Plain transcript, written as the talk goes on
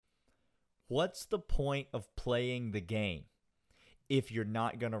What's the point of playing the game if you're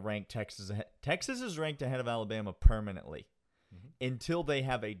not going to rank Texas ahead? Texas is ranked ahead of Alabama permanently until they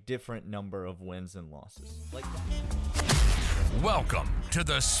have a different number of wins and losses. Like that. Welcome to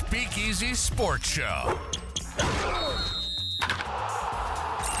the Speakeasy Sports Show.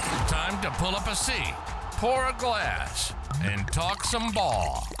 Time to pull up a seat, pour a glass, and talk some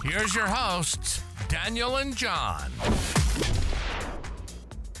ball. Here's your hosts, Daniel and John.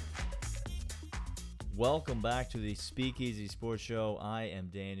 Welcome back to the Speakeasy Sports Show. I am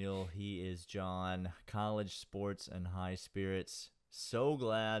Daniel. He is John. College sports and high spirits. So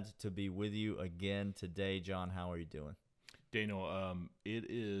glad to be with you again today, John. How are you doing? Daniel, it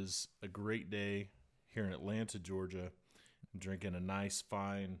is a great day here in Atlanta, Georgia. I'm drinking a nice,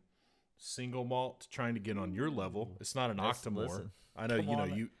 fine single malt, trying to get on your level. It's not an Octomore. Listen, I know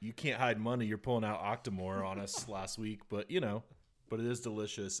you can't hide money. You're pulling out Octomore on us last week, but it is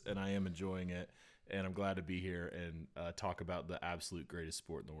delicious, and I am enjoying it. And I'm glad to be here and talk about the absolute greatest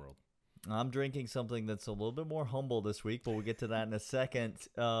sport in the world. I'm drinking something that's a little bit more humble this week, but we'll get to that in a second.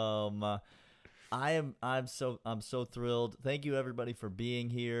 I'm so thrilled. Thank you everybody for being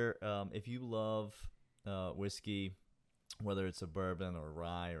here. If you love whiskey, whether it's a bourbon or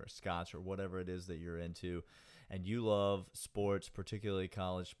rye or a scotch or whatever it is that you're into, and you love sports, particularly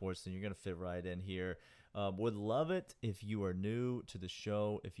college sports, then you're going to fit right in here. Would love it if you are new to the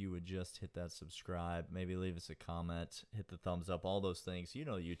show, if you would just hit that subscribe, maybe leave us a comment, hit the thumbs up, all those things. You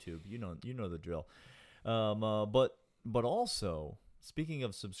know YouTube, you know the drill. But also, speaking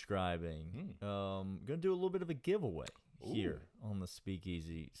of subscribing, gonna do a little bit of a giveaway here on the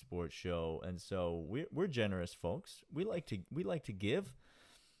Speakeasy Sports Show, and so we're generous folks. We like to give.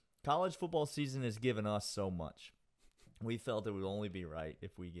 College football season has given us so much. We felt it would only be right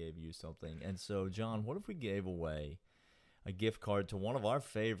if we gave you something. And so, John, what if we gave away a gift card to one of our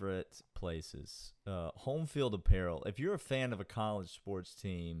favorite places, Home Field Apparel? If you're a fan of a college sports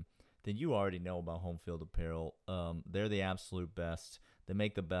team, then you already know about Home Field Apparel. They're the absolute best. They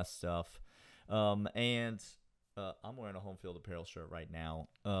make the best stuff. And I'm wearing a Home Field Apparel shirt right now.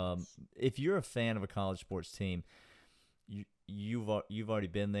 If you're a fan of a college sports team, You've already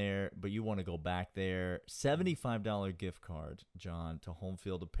been there, but you want to go back there. $75 gift card, John, to Home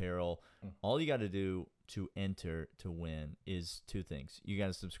Field Apparel. All you got to do to enter to win is two things. You got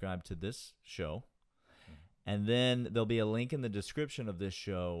to subscribe to this show, and then there'll be a link in the description of this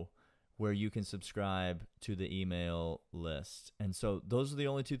show where you can subscribe to the email list. And so those are the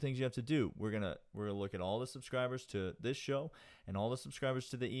only two things you have to do. We're gonna look at all the subscribers to this show and all the subscribers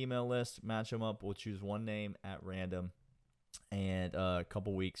to the email list, match them up. We'll choose one name at random. And a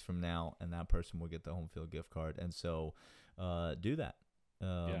couple weeks from now, and that person will get the home field gift card. And so, do that.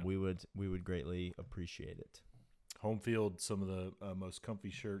 We would greatly appreciate it. Home field, some of the most comfy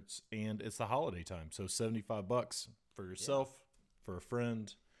shirts, and it's the holiday time, so $75 for yourself, for a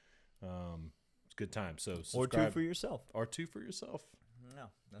friend. It's a good time. So subscribe, or two for yourself. No,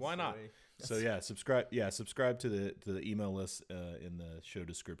 why not? So subscribe. Yeah, subscribe to the email list in the show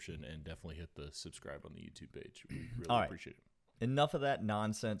description, and definitely hit the subscribe on the YouTube page. We really appreciate it. Enough of that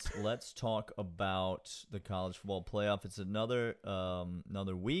nonsense. Let's talk about the college football playoff. It's another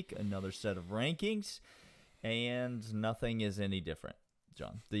week, another set of rankings, and nothing is any different,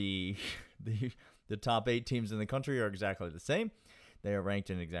 John. The top 8 teams in the country are exactly the same. They are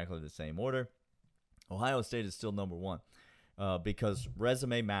ranked in exactly the same order. Ohio State is still number 1 because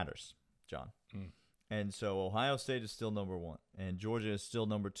resume matters, John. And so Ohio State is still number 1, and Georgia is still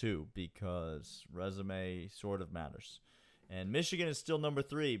number 2 because resume sort of matters. And Michigan is still number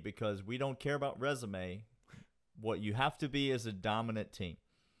 3 because we don't care about resume. What you have to be is a dominant team.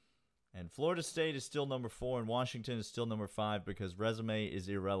 And Florida State is still number 4, and Washington is still number 5 because resume is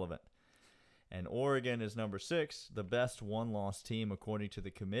irrelevant. And Oregon is number 6, the best one-loss team according to the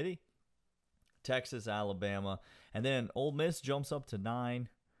committee. Texas, Alabama, and then Ole Miss jumps up to 9.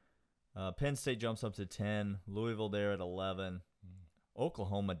 Penn State jumps up to 10. Louisville there at 11.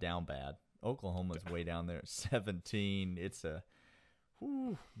 Oklahoma down bad. Oklahoma's way down there at 17. It's a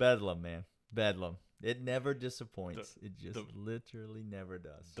bedlam, man. Bedlam. It never disappoints. It just literally never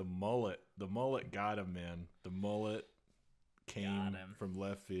does. The mullet got him, man. The mullet came from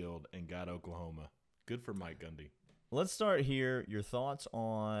left field and got Oklahoma. Good for Mike Gundy. Let's start here. Your thoughts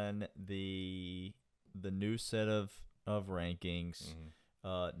on the new set of rankings.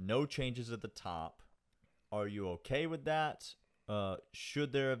 No changes at the top. Are you okay with that?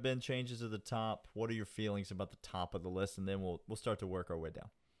 Should there have been changes at the top? What are your feelings about the top of the list? And then we'll start to work our way down.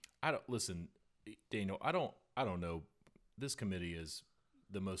 Daniel. I don't know. This committee is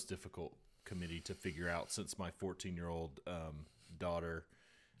the most difficult committee to figure out since my 14-year-old daughter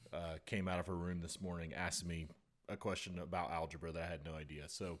came out of her room this morning asking me a question about algebra that I had no idea.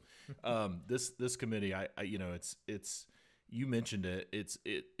 So this committee, I it's you mentioned it. It's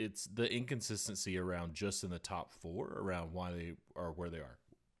the inconsistency around just in the top 4 around why they are where they are.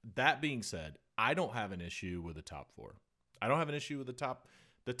 That being said, I don't have an issue with the top 4. I don't have an issue with the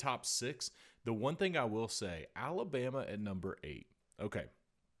top 6. The one thing I will say, Alabama at number 8. Okay.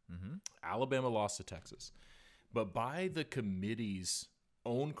 Mm-hmm. Alabama lost to Texas. But by the committee's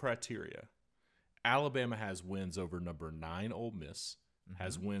own criteria, Alabama has wins over number 9 Ole Miss,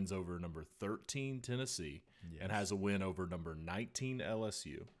 has wins over number 13 Tennessee, and has a win over number 19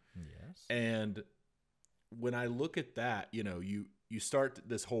 LSU. Yes. And when I look at that, you start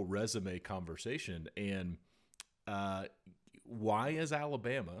this whole resume conversation, and why is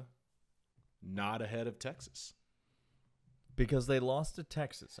Alabama not ahead of Texas? Because they lost to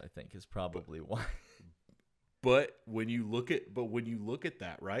Texas, I think, is probably why. But when you look at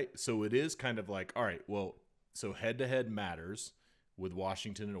that, right? So it is kind of like, all right, well, so head-to-head matters with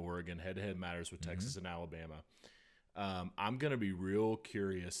Washington and Oregon. Head-to-head matters with Texas and Alabama. I'm going to be real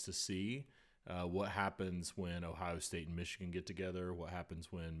curious to see what happens when Ohio State and Michigan get together. What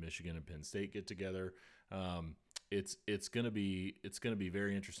happens when Michigan and Penn State get together? It's going to be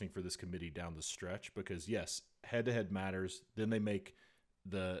very interesting for this committee down the stretch because yes, head-to-head matters. Then they make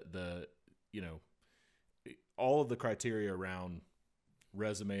the all of the criteria around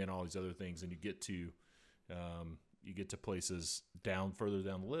resume and all these other things, and you get to places further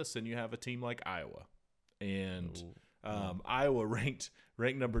down the list, and you have a team like Iowa, and Iowa ranked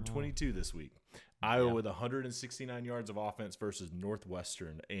number 22 this week. Iowa with 169 yards of offense versus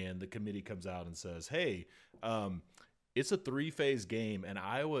Northwestern, and the committee comes out and says, "Hey, it's a 3-phase game, and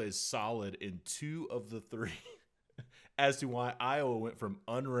Iowa is solid in 2 of the 3." As to why Iowa went from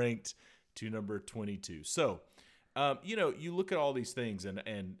unranked to number 22. So, you look at all these things,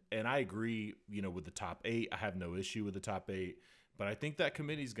 and I agree, with the top 8. I have no issue with the top 8, but I think that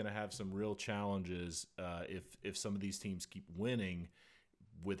committee is going to have some real challenges if some of these teams keep winning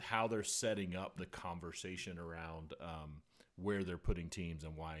with how they're setting up the conversation around where they're putting teams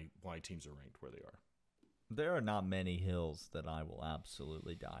and why teams are ranked where they are. There are not many hills that I will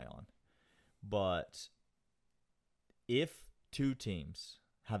absolutely die on, but if 2 teams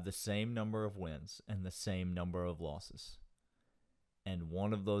have the same number of wins and the same number of losses, and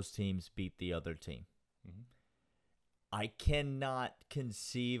one of those teams beat the other team, I cannot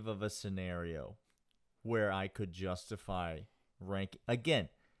conceive of a scenario where I could justify ranking. Again,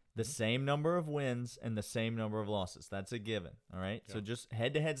 the same number of wins and the same number of losses. That's a given, all right? Yeah. So just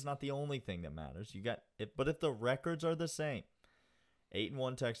head-to-head's not the only thing that matters. But if the records are the same,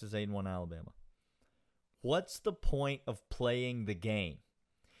 8-1 Texas, 8-1 Alabama, what's the point of playing the game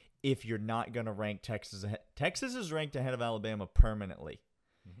if you're not going to rank Texas ahead? Texas is ranked ahead of Alabama permanently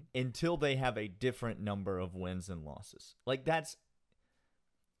until they have a different number of wins and losses. Like, that's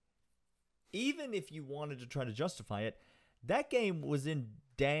 – even if you wanted to try to justify it, that game was in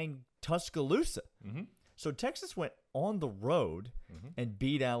dang Tuscaloosa. So Texas went on the road and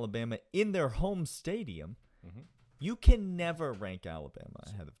beat Alabama in their home stadium. You can never rank Alabama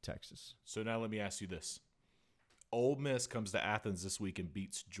ahead of Texas. So now let me ask you this. Ole Miss comes to Athens this week and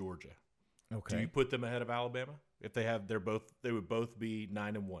beats Georgia. Okay. Do you put them ahead of Alabama? If they would both be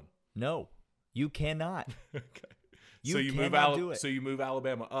 9-1. No, you cannot. Okay. You cannot do it. So you move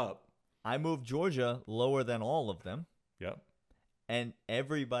Alabama up. I move Georgia lower than all of them. Yep. And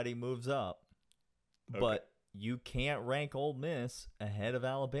everybody moves up. Okay. But you can't rank Ole Miss ahead of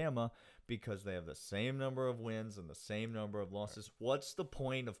Alabama because they have the same number of wins and the same number of losses. Right. What's the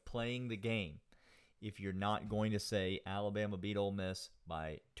point of playing the game if you're not going to say Alabama beat Ole Miss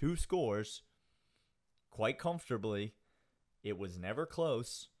by 2 scores quite comfortably? It was never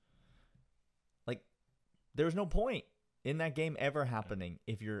close. Like, there's no point in that game ever happening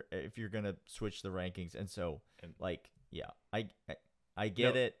if you're going to switch the rankings. And so, I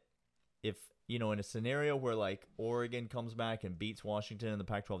get it. If, in a scenario where, like, Oregon comes back and beats Washington in the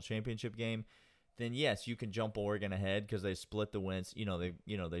Pac-12 championship game, then yes, you can jump Oregon ahead because they split the wins.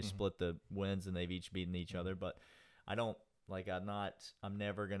 They split the wins and they've each beaten each other. But I'm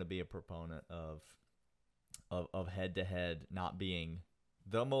never going to be a proponent of head-to-head not being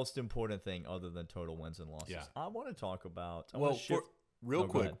the most important thing other than total wins and losses. Yeah. I want to talk about...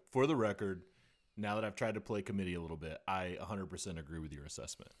 quick, for the record, now that I've tried to play committee a little bit, I 100% agree with your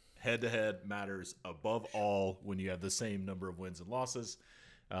assessment. Head-to-head matters above all when you have the same number of wins and losses.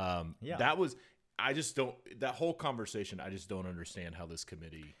 That whole conversation, I just don't understand how this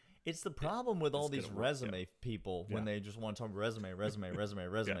committee It's the problem with all It's these gonna work, resume people when Yeah. they just want to talk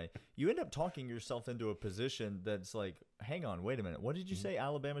resume. You end up talking yourself into a position that's like, hang on, wait a minute. What did you say?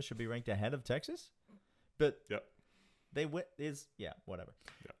 Alabama should be ranked ahead of Texas? But Yep. they went whatever.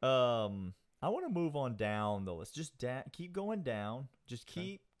 Yeah. I want to move on down the list. Just keep going down. Just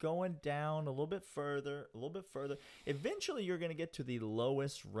keep going down a little bit further, Eventually, you're going to get to the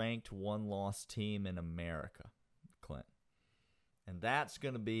lowest ranked one-loss team in America, Clint. And that's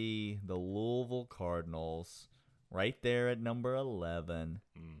going to be the Louisville Cardinals, right there at number 11.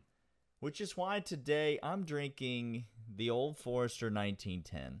 Which is why today I'm drinking the Old Forester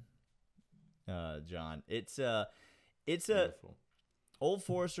 1910. John, it's a Beautiful. Old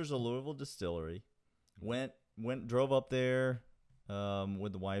Forester's a Louisville distillery. Drove up there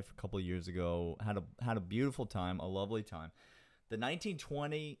with the wife a couple of years ago. Had a beautiful time, a lovely time. The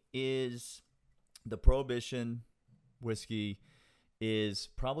 1920 is the Prohibition whiskey, is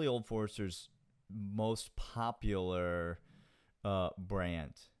probably Old Forester's most popular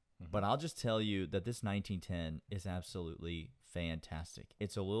brand. But I'll just tell you that this 1910 is absolutely fantastic.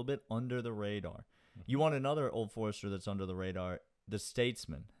 It's a little bit under the radar. You want another Old Forester that's under the radar? The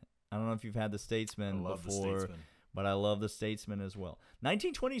Statesman. I don't know if you've had the Statesman I love before, the Statesman. but I love the Statesman as well.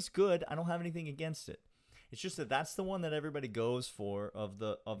 1920 is good. I don't have anything against it. It's just that that's the one that everybody goes for of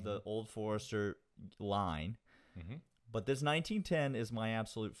the Old Forester line. But this 1910 is my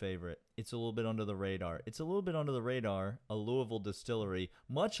absolute favorite. It's a little bit under the radar. A Louisville distillery,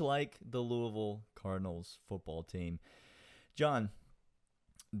 much like the Louisville Cardinals football team. John,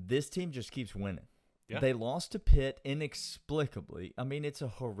 this team just keeps winning. Yeah. They lost to Pitt inexplicably. I mean, it's a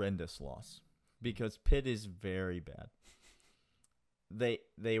horrendous loss because Pitt is very bad.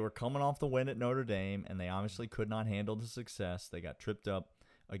 They were coming off the win at Notre Dame, and they obviously could not handle the success. They got tripped up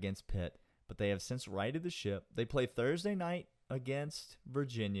against Pitt, but they have since righted the ship. They play Thursday night against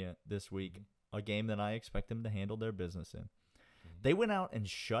Virginia this week, a game that I expect them to handle their business in. They went out and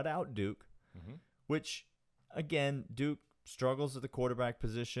shut out Duke, which, again, Duke struggles at the quarterback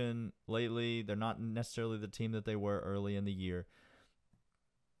position lately. They're not necessarily the team that they were early in the year.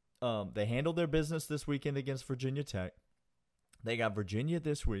 They handled their business this weekend against Virginia Tech. They got Virginia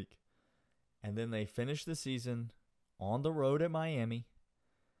this week, and then they finished the season on the road at Miami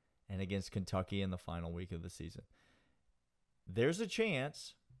and against Kentucky in the final week of the season. There's a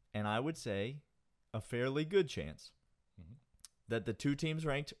chance, and I would say a fairly good chance, that the two teams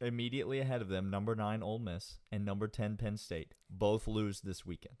ranked immediately ahead of them, number 9 Ole Miss and number 10 Penn State, both lose this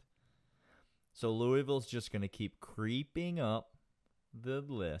weekend. So Louisville's just going to keep creeping up the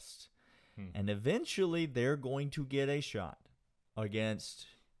list, and eventually they're going to get a shot against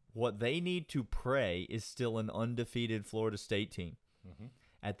what they need to pray is still an undefeated Florida State team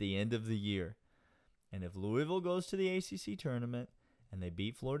at the end of the year. And if Louisville goes to the ACC tournament and they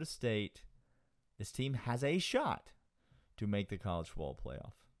beat Florida State, this team has a shot to make the college football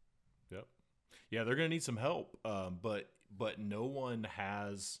playoff. Yep. Yeah, they're going to need some help, but no one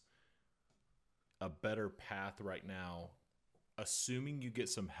has a better path right now, assuming you get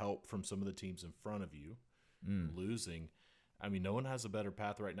some help from some of the teams in front of you losing. I mean, no one has a better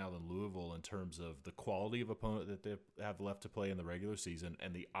path right now than Louisville in terms of the quality of opponent that they have left to play in the regular season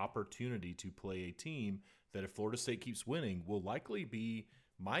and the opportunity to play a team that, if Florida State keeps winning, will likely be,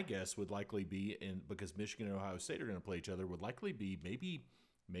 my guess would likely be, because Michigan and Ohio State are going to play each other, would likely be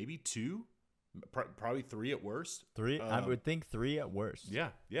maybe 2, probably 3 at worst. 3, I would think 3 at worst. Yeah.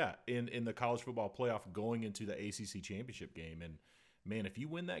 In the college football playoff going into the ACC championship game, and man, if you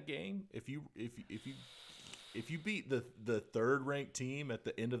win that game, if you beat the third ranked team at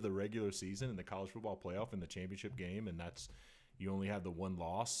the end of the regular season in the college football playoff in the championship game, and you only have the one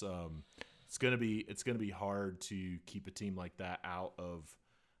loss, it's gonna be hard to keep a team like that out of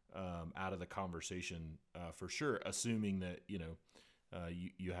the conversation for sure, assuming that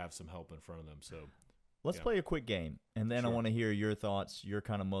you have some help in front of them. So let's play a quick game, and then I want to hear your thoughts, your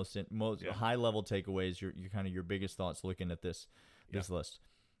kind of most high level takeaways, your kind of your biggest thoughts looking at this list.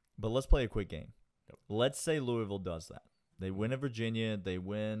 But let's play a quick game. Yep. Let's say Louisville does that. They win at Virginia. They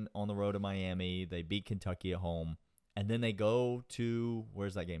win on the road at Miami. They beat Kentucky at home. And then they go to,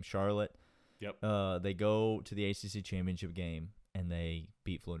 where's that game? Charlotte. Yep. They go to the ACC championship game, and they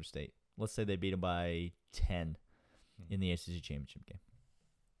beat Florida State. Let's say they beat them by 10 in the ACC championship game.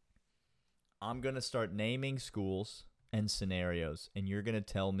 I'm going to start naming schools and scenarios, and you're going to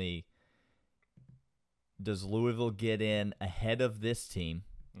tell me, does Louisville get in ahead of this team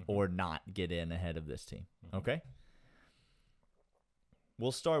or not get in ahead of this team? Okay?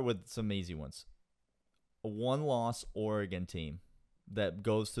 We'll start with some easy ones. A one-loss Oregon team that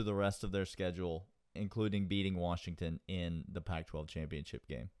goes through the rest of their schedule, including beating Washington in the Pac-12 championship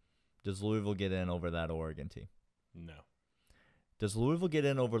game. Does Louisville get in over that Oregon team? No. Does Louisville get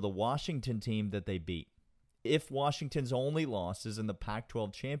in over the Washington team that they beat? If Washington's only loss is in the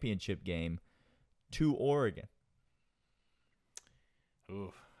Pac-12 championship game to Oregon.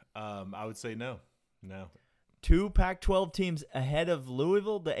 Ooh. I would say no. No. 2 Pac-12 teams ahead of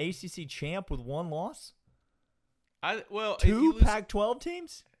Louisville, the ACC champ with 1 loss? Two Pac-12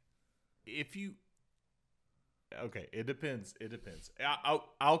 teams? Okay, it depends.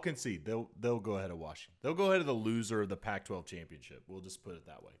 I'll concede. They'll go ahead of Washington. They'll go ahead of the loser of the Pac-12 championship. We'll just put it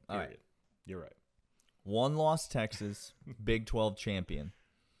that way. All Period. right. You're right. 1 loss Texas, Big 12 champion.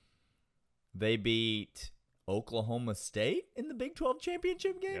 They beat Oklahoma State in the Big 12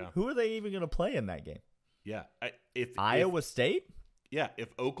 championship game? Yeah. Who are they even going to play in that game? Yeah. Iowa State? Yeah, if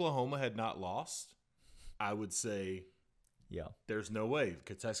Oklahoma had not lost, I would say there's no way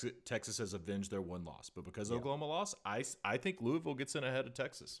because Texas has avenged their 1 loss. But because Oklahoma lost, I think Louisville gets in ahead of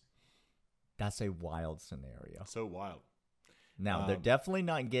Texas. That's a wild scenario. So wild. Now, they're definitely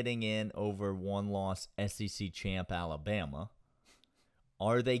not getting in over 1-loss SEC champ Alabama.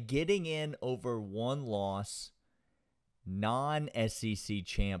 Are they getting in over 1-loss non-SEC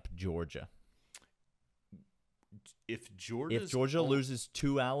champ Georgia? If Georgia loses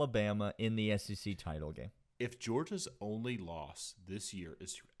to Alabama in the SEC title game. If Georgia's only loss this year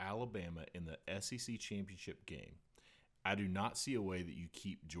is to Alabama in the SEC championship game, I do not see a way that you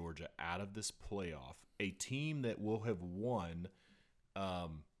keep Georgia out of this playoff. A team that will have won, a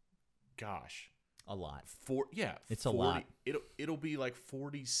lot. It's 40, a lot. It'll be like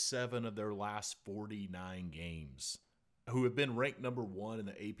 47 of their last 49 games. Who have been ranked number 1 in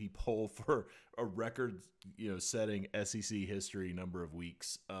the AP poll for a record, setting SEC history number of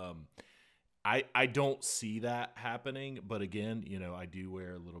weeks. I don't see that happening, but again, I do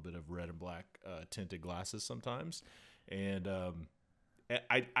wear a little bit of red and black tinted glasses sometimes, and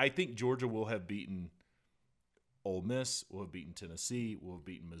I think Georgia will have beaten Ole Miss, will have beaten Tennessee, will have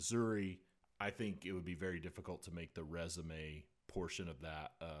beaten Missouri. I think it would be very difficult to make the resume portion of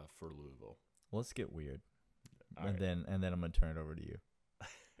that for Louisville. Let's get weird, All and right. then I'm gonna turn it over to you.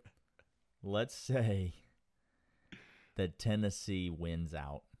 Let's say that Tennessee wins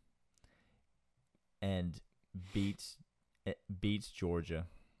out and beats Georgia,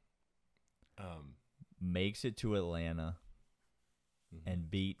 makes it to Atlanta,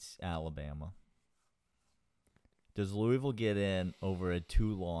 and beats Alabama. Does Louisville get in over a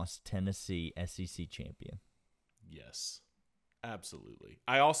 2-loss Tennessee SEC champion? Yes, absolutely.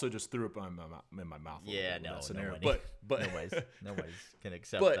 I also just threw up in my mouth. That scenario. But nobody's can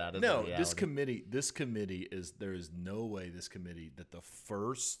accept but that. As no, a reality. this committee there is no way that the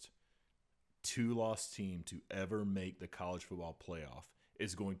first 2-loss team to ever make the college football playoff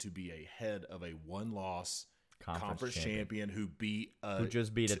is going to be ahead of a 1-loss conference champion who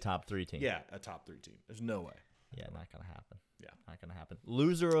just beat a top 3 team. Yeah, a top 3 team. There's no way. Yeah, not going to happen. Yeah. Not going to happen.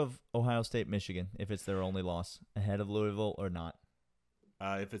 Loser of Ohio State, Michigan, if it's their only loss, ahead of Louisville or not?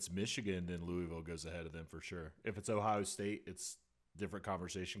 If it's Michigan, then Louisville goes ahead of them for sure. If it's Ohio State, it's different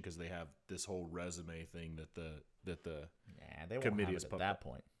conversation because they have this whole resume thing that the they won't committee have is it at that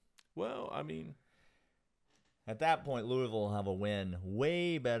point. Well, I mean, at that point, Louisville will have a win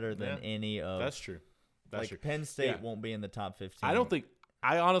way better than any of. That's true. That's true. Penn State won't be in the top 15.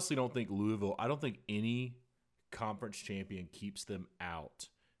 I honestly don't think Louisville. I don't think any conference champion keeps them out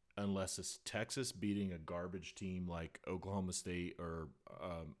unless it's Texas beating a garbage team like Oklahoma State or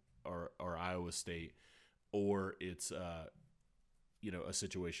Iowa State, or it's a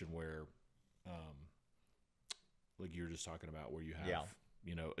situation where like you were just talking about where you have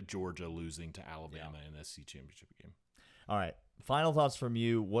Georgia losing to Alabama in the SEC championship game. All right. Final thoughts from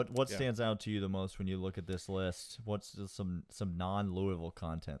you. What stands out to you the most when you look at this list? What's just some non-Louisville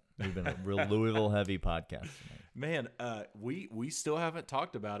content? We've been a real Louisville-heavy podcast tonight. Man, we still haven't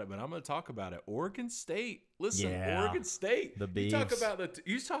talked about it, but I'm going to talk about it. Oregon State. Listen, Oregon State. The Beavs.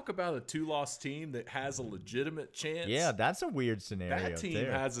 You talk about a 2-loss team that has a legitimate chance. Yeah, that's a weird scenario. That team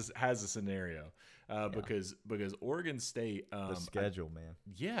has a scenario. Because Oregon State the schedule, man.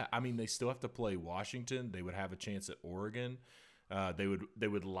 Yeah, I mean they still have to play Washington. They would have a chance at Oregon. They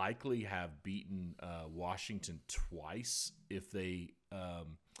would likely have beaten Washington twice if they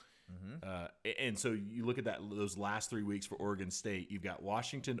and so you look at those last 3 weeks for Oregon State. You've got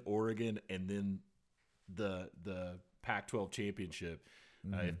Washington, Oregon, and then the Pac-12 championship.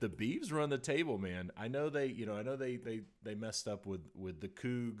 If the Beavs run the table, man, I know they messed up with the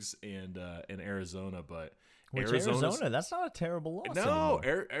Cougs and Arizona, but Arizona, that's not a terrible loss. No,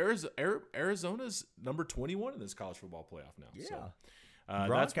 Arizona's number 21 in this college football playoff now. Yeah, so,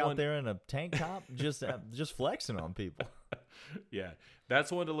 Gronk out there in a tank top, just flexing on people. Yeah,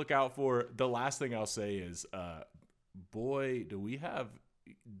 that's one to look out for. The last thing I'll say is, boy, do we have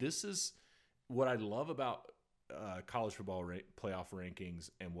 – this is what I love about college football playoff rankings,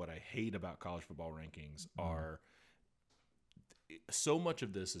 and what I hate about college football rankings are so much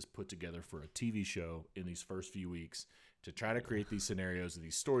of this is put together for a TV show in these first few weeks to try to create these scenarios,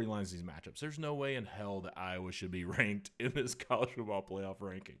 these storylines, these matchups. There's no way in hell that Iowa should be ranked in this college football playoff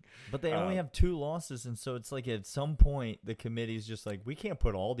ranking. But they only have 2 losses, and so it's like at some point the committee's just like, we can't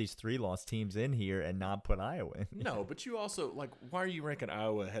put all these 3-loss teams in here and not put Iowa in. No, but you also, like, why are you ranking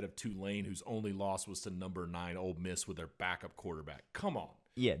Iowa ahead of Tulane, whose only loss was to number 9 Ole Miss with their backup quarterback? Come on.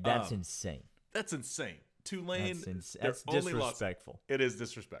 Yeah, that's insane. That's insane. Tulane, that's disrespectful. It is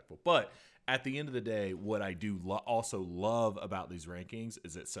disrespectful. But at the end of the day, what I do also love about these rankings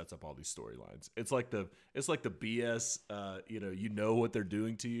is it sets up all these storylines. It's like the BS. You know what they're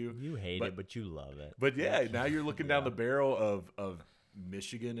doing to you. You hate it, but you love it. But yeah, now you're looking down the barrel of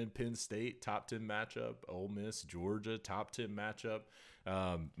Michigan and Penn State, top 10 matchup. Ole Miss, Georgia, top 10 matchup.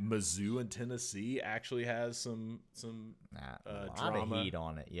 Mizzou and Tennessee actually has some a lot drama. of heat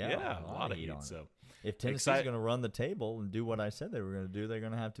on it. Yeah, a lot of heat. So if Tennessee's going to run the table and do what I said they were going to do, they're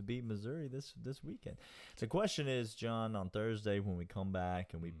going to have to beat Missouri this weekend. The question is, John, on Thursday when we come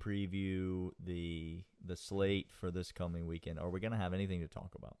back and we preview the slate for this coming weekend, are we going to have anything to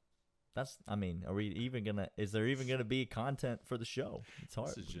talk about? Are we even gonna? Is there even gonna be content for the show? It's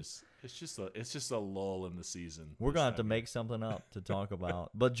hard. It's just a lull in the season. We're gonna have to make something up to talk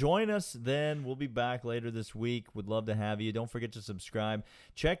about. But join us then. We'll be back later this week. Would love to have you. Don't forget to subscribe.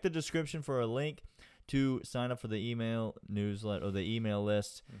 Check the description for a link to sign up for the email newsletter or the email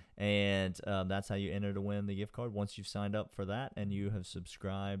list, and that's how you enter to win the gift card. Once you've signed up for that and you have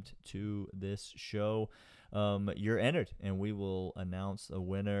subscribed to this show, you're entered, and we will announce a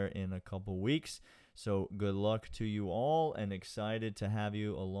winner in a couple weeks. So good luck to you all, and excited to have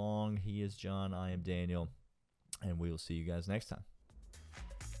you along. He is John, I am Daniel, and we will see you guys next time.